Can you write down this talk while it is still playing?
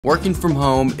Working from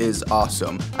home is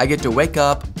awesome. I get to wake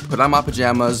up, put on my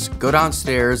pajamas, go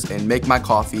downstairs and make my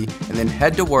coffee, and then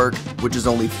head to work, which is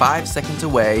only 5 seconds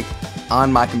away,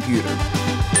 on my computer.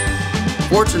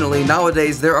 Fortunately,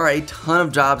 nowadays there are a ton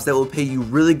of jobs that will pay you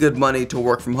really good money to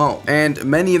work from home. And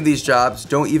many of these jobs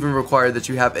don't even require that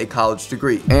you have a college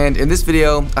degree. And in this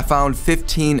video, I found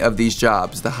 15 of these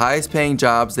jobs, the highest paying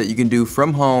jobs that you can do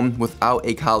from home without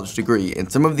a college degree. And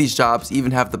some of these jobs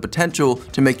even have the potential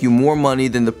to make you more money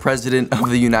than the President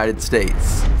of the United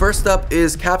States. First up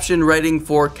is caption writing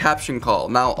for Caption Call.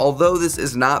 Now, although this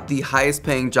is not the highest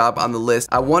paying job on the list,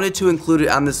 I wanted to include it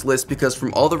on this list because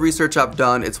from all the research I've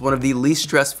done, it's one of the least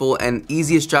stressful and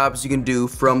easiest jobs you can do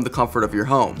from the comfort of your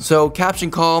home. So Caption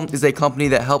Call is a company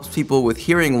that helps people with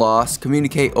hearing loss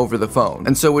communicate over the phone.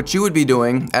 And so what you would be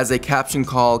doing as a Caption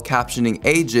Call captioning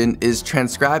agent is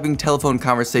transcribing telephone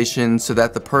conversations so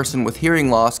that the person with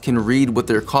hearing loss can read what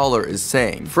their caller is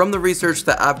saying. From the research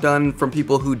that I've done from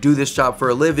people who do this job for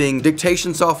a living,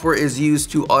 dictation software is used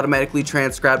to automatically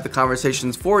transcribe the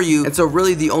conversations for you, and so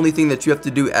really the only thing that you have to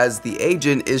do as the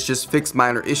agent is just fix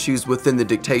minor issues within the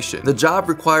dictation. The job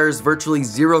requires virtually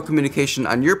zero communication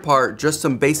on your part, just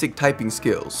some basic typing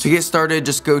skills. To get started,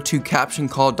 just go to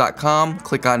captioncall.com,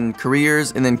 click on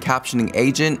careers and then captioning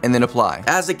agent and then apply.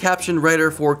 As a caption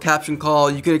writer for Caption Call,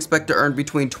 you can expect to earn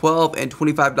between $12 and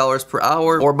 $25 per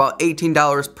hour, or about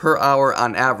 $18 per hour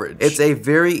on average. It's a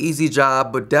very easy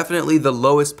job, but definitely the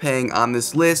lowest paying on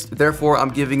this list. Therefore,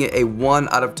 I'm giving it a 1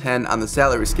 out of 10 on the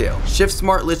salary scale.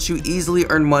 ShiftSmart lets you easily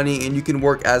earn money and you can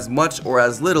work as much or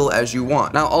as little as you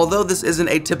want. Now, although this isn't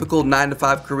a typical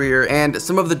 9-to-5 career and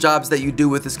some of the jobs that you do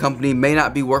with this company may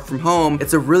not be work from home,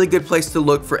 it's a really good place to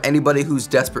look for anybody who's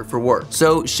desperate for work.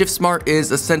 So ShiftSmart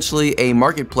is essentially a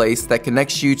marketplace that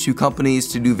connects you to companies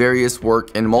to do various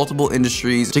work in multiple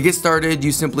industries. To get started,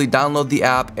 you simply download the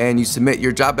app and you submit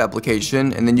your job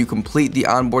application, and then you complete the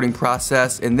onboarding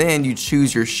process, and then you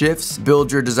choose your shifts,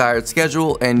 build your desired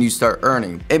schedule, and you start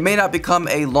earning. It may not become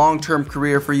a long-term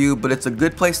career for you, but it's a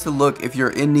good place to look if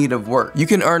you're in need of work. You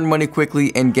can earn money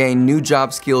quickly and gain new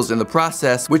job skills in the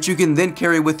process, which you can then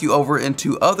carry with you over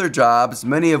into other jobs,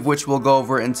 many of which we'll go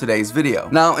over in today's video.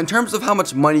 Now, in terms of how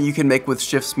much money you can make with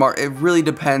ShiftSmart, it really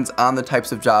depends on the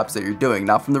types of jobs that you're doing.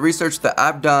 Now, from the research that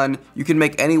I've done, you can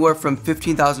make anywhere from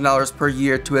 $15,000 per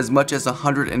year to as much as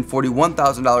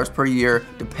 $141,000 per year,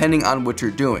 depending on what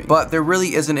you're doing. But there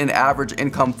really isn't an average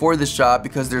income for this job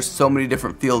because there's so many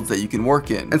different fields that you can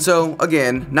work in. And so,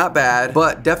 again, not bad,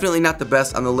 but definitely not the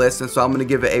best on the list, and so I'm gonna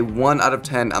give it a 1 out of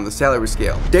 10 on the salary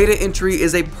scale. Data entry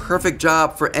is a perfect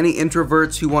job for any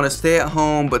introverts who want to stay at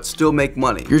home but still make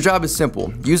money. Your job is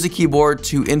simple. Use a keyboard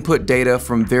to input data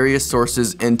from various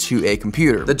sources into a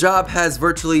computer. The job has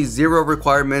virtually zero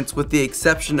requirements with the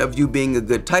exception of you being a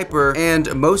good typer,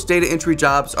 and most data entry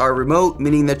jobs are remote,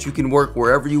 meaning that you can work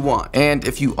wherever you want. And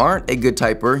if you aren't a good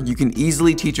typer, you can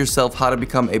easily teach yourself how to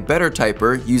become a better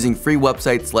typer using free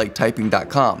websites like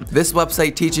typing.com. This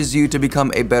website teaches you to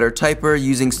become a better typer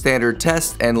using standard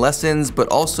tests and lessons, but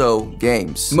also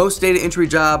games. Most data entry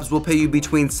jobs will pay you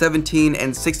between $17,000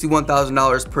 and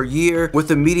 $61,000 per year,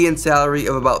 with a median salary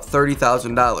of about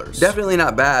 $30,000. Definitely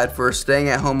not bad for staying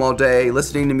at home all day,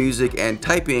 listening to music, and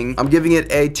typing. I'm giving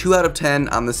it a 2 out of 10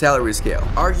 on the salary scale.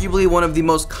 Arguably one of the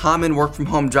most common work from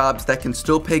home jobs that can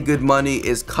still pay good money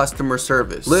is customer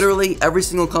service. Literally every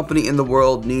single company in the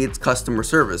world needs customer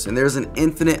service, and there's an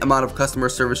infinite amount of customer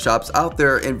service jobs out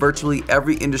there in virtually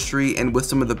every industry and with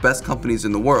some of the best companies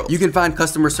in the world. You can find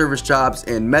customer service jobs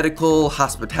in medical,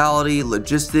 hospitality,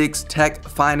 logistics, tech,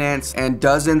 finance, and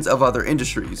dozens of other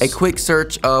industries. A quick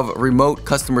search of remote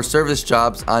customer service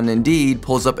jobs on Indeed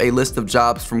pulls up a list of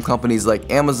jobs from companies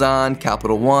like Amazon,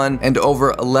 Capital One, and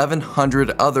over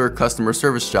 1,100 other customer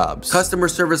service jobs. Customer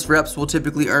service reps will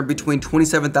typically earn between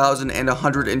 $27,000 and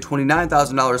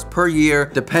 $129,000 per year,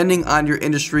 depending on your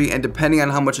industry and depending on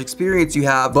how much experience you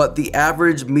have, but the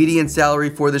average median salary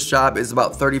for this job is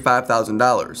about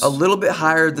 $35,000. A little bit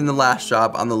higher than the last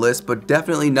job on the list, but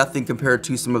definitely nothing compared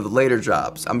to some of the later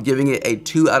jobs. I'm giving it a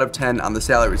 2 out of 10 on the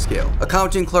salary scale.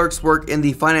 Accounting clerks work in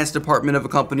the finance department of a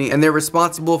company, and they're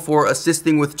responsible for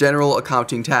assisting with general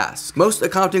accounting tasks. Most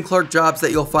accounting clerk jobs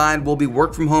that you'll find will be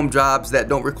work from home jobs that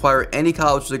don't require any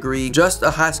college degree, just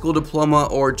a high school diploma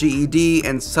or GED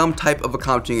and some type of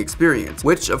accounting experience,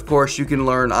 which of course you can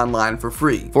learn online for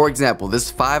free. For example,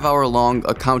 this 5-hour long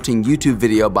accounting YouTube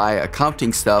video by accounting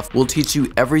bookkeeping stuff will teach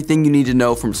you everything you need to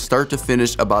know from start to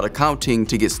finish about accounting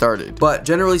to get started. But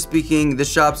generally speaking,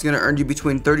 this job's gonna earn you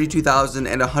between $32,000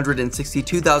 and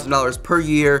 $162,000 per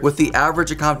year, with the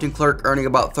average accounting clerk earning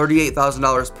about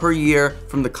 $38,000 per year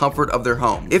from the comfort of their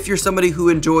home. If you're somebody who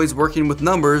enjoys working with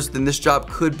numbers, then this job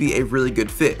could be a really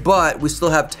good fit. But we still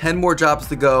have 10 more jobs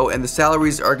to go, and the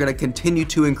salaries are gonna continue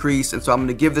to increase, and so I'm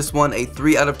gonna give this one a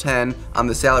 3 out of 10 on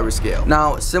the salary scale.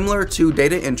 Now, similar to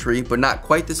data entry, but not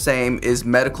quite the same, is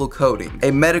medical coding.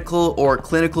 A medical or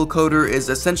clinical coder is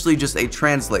essentially just a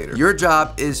translator. Your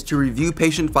job is to review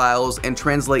patient files and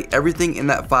translate everything in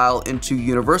that file into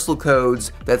universal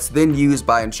codes that's then used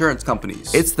by insurance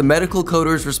companies. It's the medical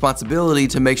coder's responsibility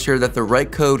to make sure that the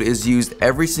right code is used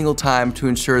every single time to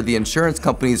ensure the insurance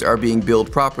companies are being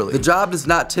billed properly. The job does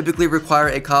not typically require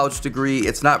a college degree,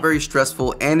 it's not very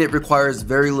stressful, and it requires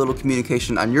very little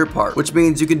communication on your part, which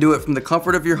means you can do it from the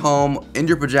comfort of your home, in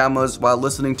your pajamas, while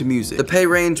listening to music. The pay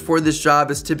range for this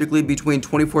job is typically between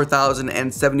 $24,000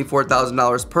 and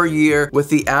 $74,000 per year, with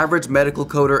the average medical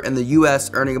coder in the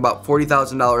US earning about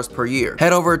 $40,000 per year.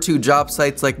 Head over to job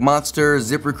sites like Monster,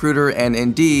 ZipRecruiter, and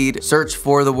Indeed, search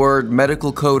for the word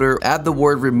medical coder, add the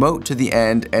word remote to the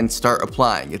end, and start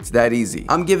applying. It's that easy.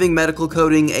 I'm giving medical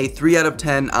coding a 3 out of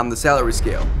 10 on the salary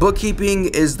scale. Bookkeeping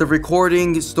is the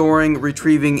recording, storing,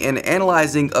 retrieving, and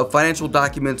analyzing of financial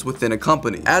documents within a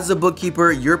company. As a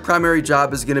bookkeeper, your primary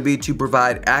job is going to be to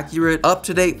provide accurate,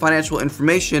 up-to-date financial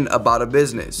information about a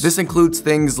business. This includes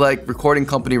things like recording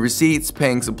company receipts,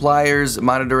 paying suppliers,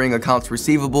 monitoring accounts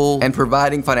receivable, and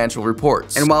providing financial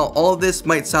reports. And while all of this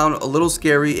might sound a little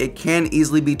scary, it can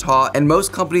easily be taught, and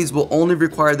most companies will only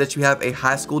require that you have a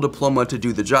high school diploma to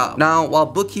do the job. Now, while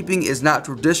bookkeeping is not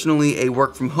traditionally a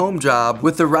work-from-home job,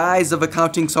 with the rise of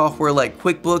accounting software like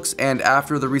QuickBooks and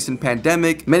after the recent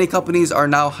pandemic, many companies are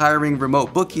now hiring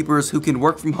remote bookkeepers who can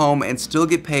work from home and still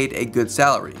get paid a good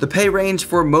salary. The pay range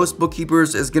for most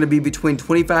bookkeepers is going to be between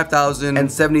 $25,000 and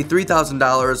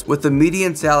 $73,000, with a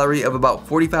median salary of about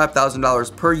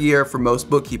 $45,000 per year for most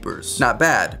bookkeepers. Not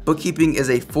bad. Bookkeeping is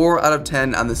a 4 out of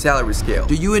 10 on the salary scale.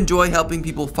 Do you enjoy helping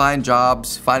people find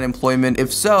jobs, find employment?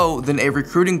 If so, then a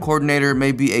recruiting coordinator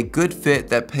may be a good fit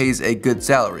that pays a good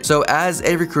salary. So as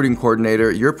a recruiting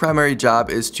coordinator, your primary job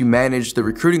is to manage the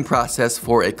recruiting process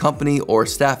for a company or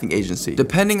staffing agency.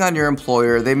 Depending on your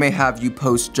employer, they may have you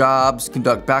post jobs,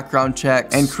 conduct background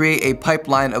checks, and create a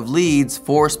pipeline of leads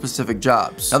for specific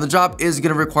jobs. Now, the job is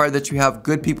going to require that you have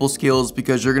good people skills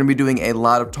because you're going to be doing a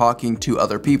lot of talking to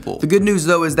other people. The good news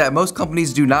though is that most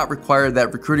companies do not require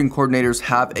that recruiting coordinators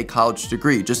have a college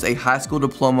degree. Just a high school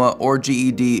diploma or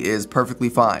GED is perfectly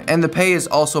fine. And the pay is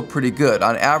also pretty good.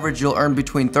 On average, you'll earn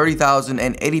between $30,000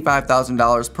 and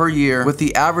 $85,000 per year, with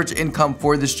the average income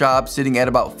for this job sitting at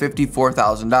about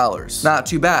 $54,000. Not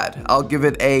too bad. I'll give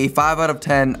it a 5 out of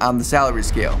 10 on the salary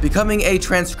scale. Becoming a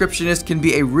transcriptionist can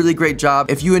be a really great job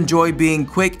if you enjoy being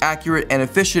quick, accurate, and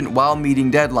efficient while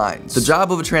meeting deadlines. The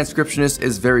job of a transcriptionist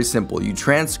is very simple. You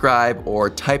transcribe or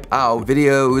type out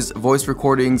videos, voice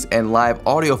recordings, and live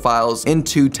audio files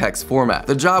into text format.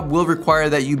 The job will require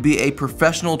that you be a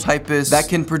professional typist that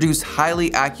can produce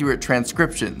highly accurate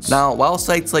transcriptions. Now, while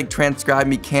sites like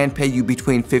TranscribeMe can pay you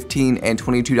between $15 and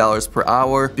 $22 per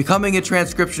hour, becoming a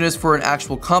transcriptionist for an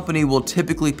actual company will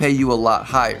typically pay you a lot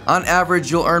higher. On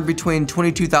average, you'll earn between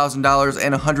 $22,000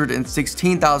 and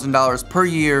 $116,000 per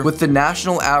year, with the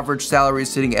national average salary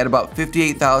sitting at about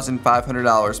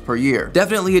 $58,500 per year.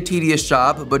 Definitely a tedious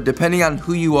job, but depending on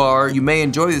who you are, you may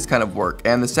enjoy this kind of work,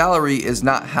 and the salary is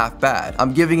not half bad.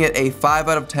 I'm giving it a 5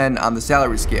 out of 10 on the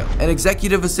salary scale. An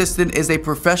executive assistant is a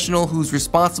professional who's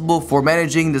responsible for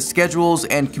managing the schedules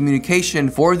and communication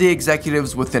for the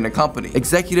executives within a company.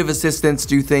 Executive assistants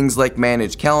do things like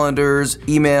manage calendars,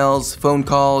 emails, phone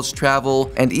calls,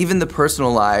 travel, and even the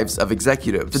personal lives of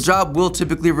executives. The job will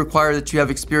typically require that you have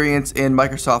experience in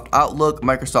Microsoft Outlook,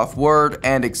 Microsoft Word,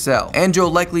 and Excel. And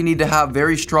you'll likely need to have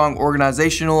very strong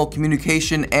organizational,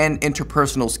 communication, and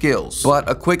interpersonal skills. But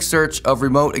a quick search of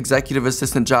remote executive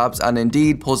assistant jobs on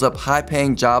Indeed pulls up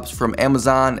high-paying jobs from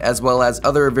Amazon as well as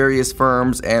other various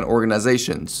firms and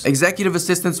organizations. Executive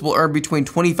assistants will earn between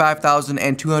 $25,000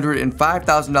 and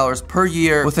 $205,000 per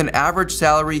year, with an average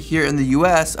salary here in the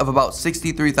US of about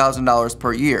 $63,000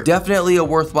 per year. Definitely a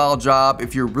worthwhile job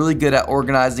if you're really good at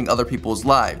organizing other people's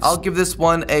lives. I'll give this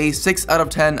one a 6 out of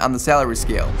 10 on the salary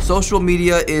scale. Social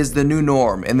media is the new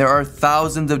norm, and there are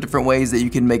thousands of different ways that you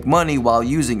can make money while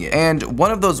using it. And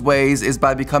one of those ways is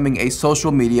by becoming a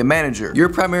social media manager. Your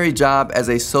primary job as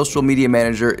a social media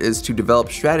manager is to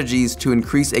develop strategies to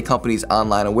increase a company's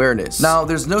online awareness. Now,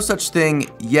 there's no such thing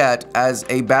yet as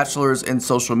a bachelor's in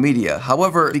social media.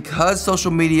 However, because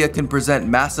social media can present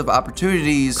massive opportunities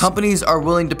communities, companies are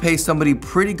willing to pay somebody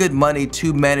pretty good money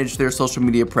to manage their social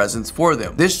media presence for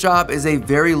them. This job is a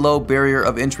very low barrier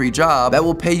of entry job that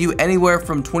will pay you anywhere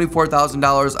from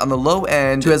 $24,000 on the low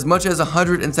end to as much as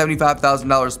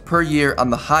 $175,000 per year on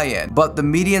the high end. But the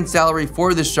median salary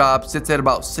for this job sits at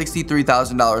about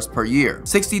 $63,000 per year.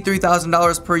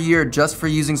 $63,000 per year just for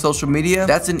using social media?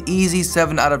 That's an easy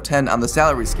 7 out of 10 on the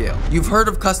salary scale. You've heard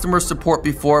of customer support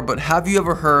before, but have you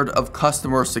ever heard of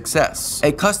customer success?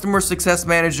 A customer success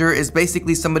manager is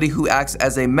basically somebody who acts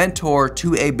as a mentor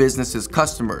to a business's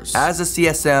customers. As a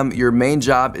CSM, your main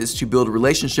job is to build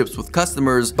relationships with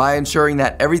customers by ensuring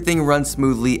that everything runs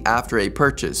smoothly after a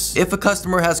purchase. If a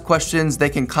customer has questions, they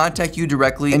can contact you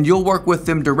directly and you'll work with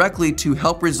them directly to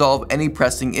help resolve any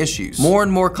pressing issues. More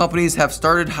and more companies have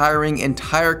started hiring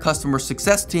entire customer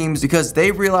success teams because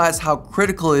they realize how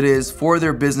critical it is for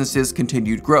their business's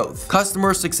continued growth.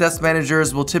 Customer success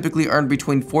managers will typically earn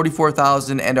between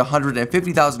 $44,000 and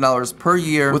 $150,000 per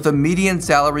year with a median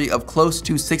salary of close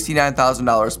to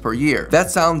 $69,000 per year.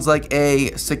 That sounds like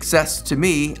a success to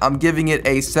me. I'm giving it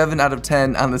a 7 out of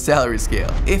 10 on the salary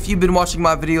scale. If you've been watching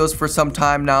my videos for some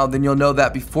time now, then you'll know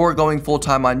that before going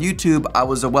full-time on YouTube, I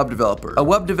was a web developer. A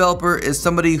web developer is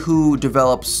somebody who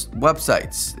develops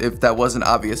websites, if that wasn't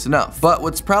obvious enough. But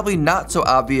what's probably not so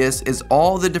obvious is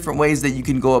all the different ways that you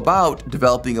can go about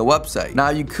developing a website. Now,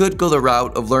 you could go the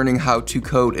route of learning how to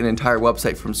code an entire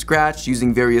website from scratch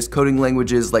using various coding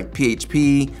languages like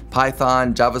PHP,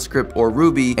 Python, JavaScript, or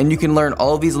Ruby, and you can learn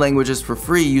all of these languages for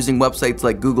free using websites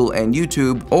like Google and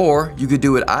YouTube. Or you could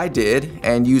do what I did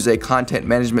and use a content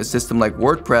management system like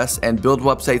WordPress and build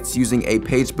websites using a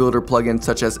page builder plugin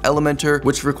such as Elementor,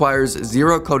 which requires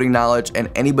zero coding knowledge and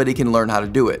anybody can learn how to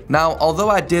do it. Now, although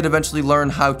I did eventually learn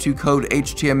how to code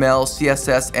HTML,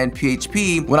 CSS, and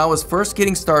PHP, when I was first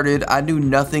getting started, I knew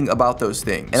nothing about those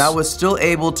things. And I was still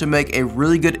able to make a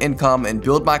really good income and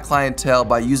build my clientele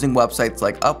by using websites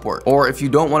like Upwork. Or if you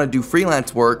don't want to do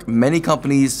freelance work, many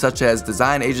companies such as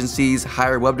design agencies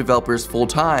hire web developers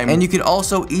full-time, and you can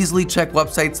also easily check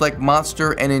websites like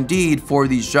Monster and Indeed for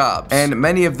these jobs, and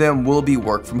many of them will be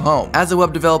work from home. As a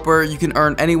web developer, you can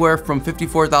earn anywhere from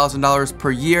 $54,000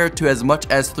 per year to as much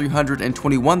as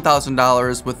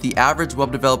 $321,000, with the average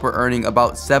web developer earning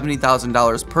about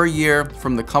 $70,000 per year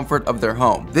from the comfort of their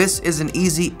home. This is an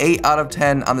easy 8 out of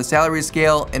 10 on the salary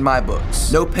scale in my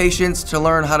books. No patience to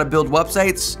learn how to build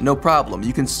websites? No problem.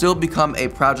 You can still become a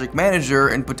project manager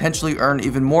and potentially earn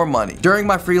even more money. During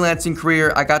my freelancing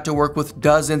career, I got to work with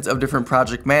dozens of different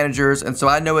project managers, and so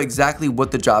I know exactly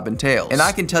what the job entails. And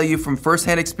I can tell you from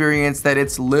firsthand experience that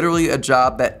it's literally a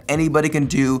job that anybody can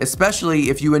do, especially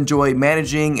if you enjoy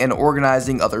managing and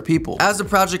organizing other people. As a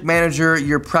project manager,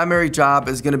 your primary job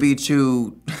is going to be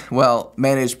to, well,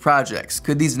 manage projects.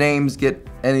 Could these names get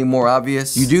any more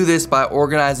obvious? You do this by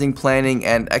organizing, planning,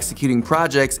 and executing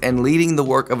projects and leading the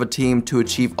work of a team to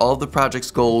achieve all of the project's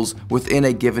goals within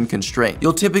a given constraint.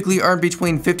 You'll typically earn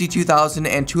between $52,000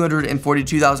 and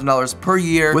 $242,000 per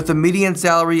year with a median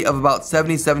salary of about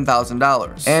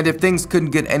 $77,000. And if things couldn't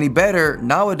get any better,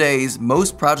 nowadays,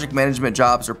 most project management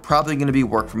jobs are probably going to be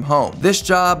work from home. This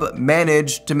job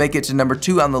managed to make it to number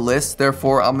 2 on the list,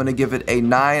 therefore I'm going to give it a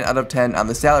 9 out of 10 on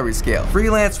the salary scale.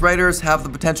 Freelance writers have the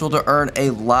potential to earn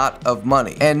a lot of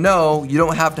money. And no, you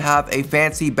don't have to have a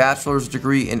fancy bachelor's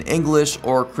degree in English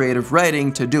or creative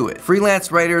writing to do it.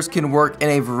 Freelance writers can work in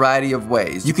a variety of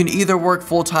ways. You can either work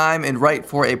full-time and write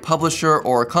for a publisher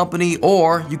or a company,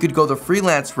 or you could go the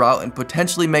freelance route and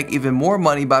potentially make even more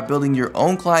money by building your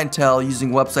own clientele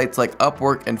using websites like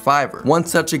Upwork and Fiverr. One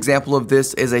such example of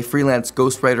this is a freelance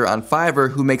ghostwriter on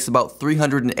Fiverr who makes about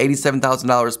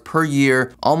 $387,000 per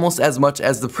year, almost as much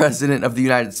as the President of the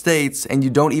United States, and you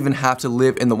don't even have to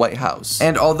live in the White House.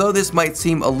 And although this might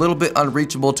seem a little bit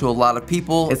unreachable to a lot of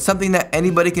people, it's something that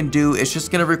anybody can do. It's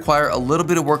just going to require a little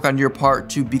bit of work on your part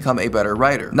to become a better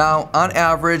writer. Now, on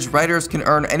average, writers can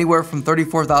earn anywhere from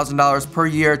 $34,000 per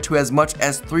year to as much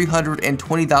as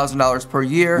 $320,000 per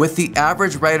year, with the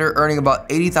average writer earning about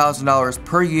 $80,000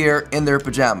 per year in their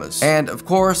pajamas. And of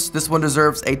course, this one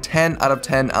deserves a 10 out of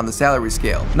 10 on the salary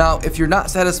scale. Now, if you're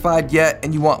not satisfied yet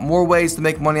and you want more ways to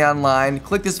make money online,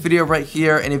 click this video right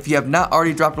here, and if you have not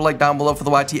already dropped a like down below for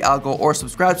the YT algo or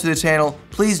subscribe to the channel,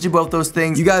 please do both those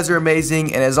things. You guys are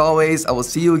amazing, and as always, I will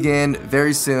see you again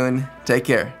very soon. Take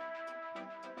care.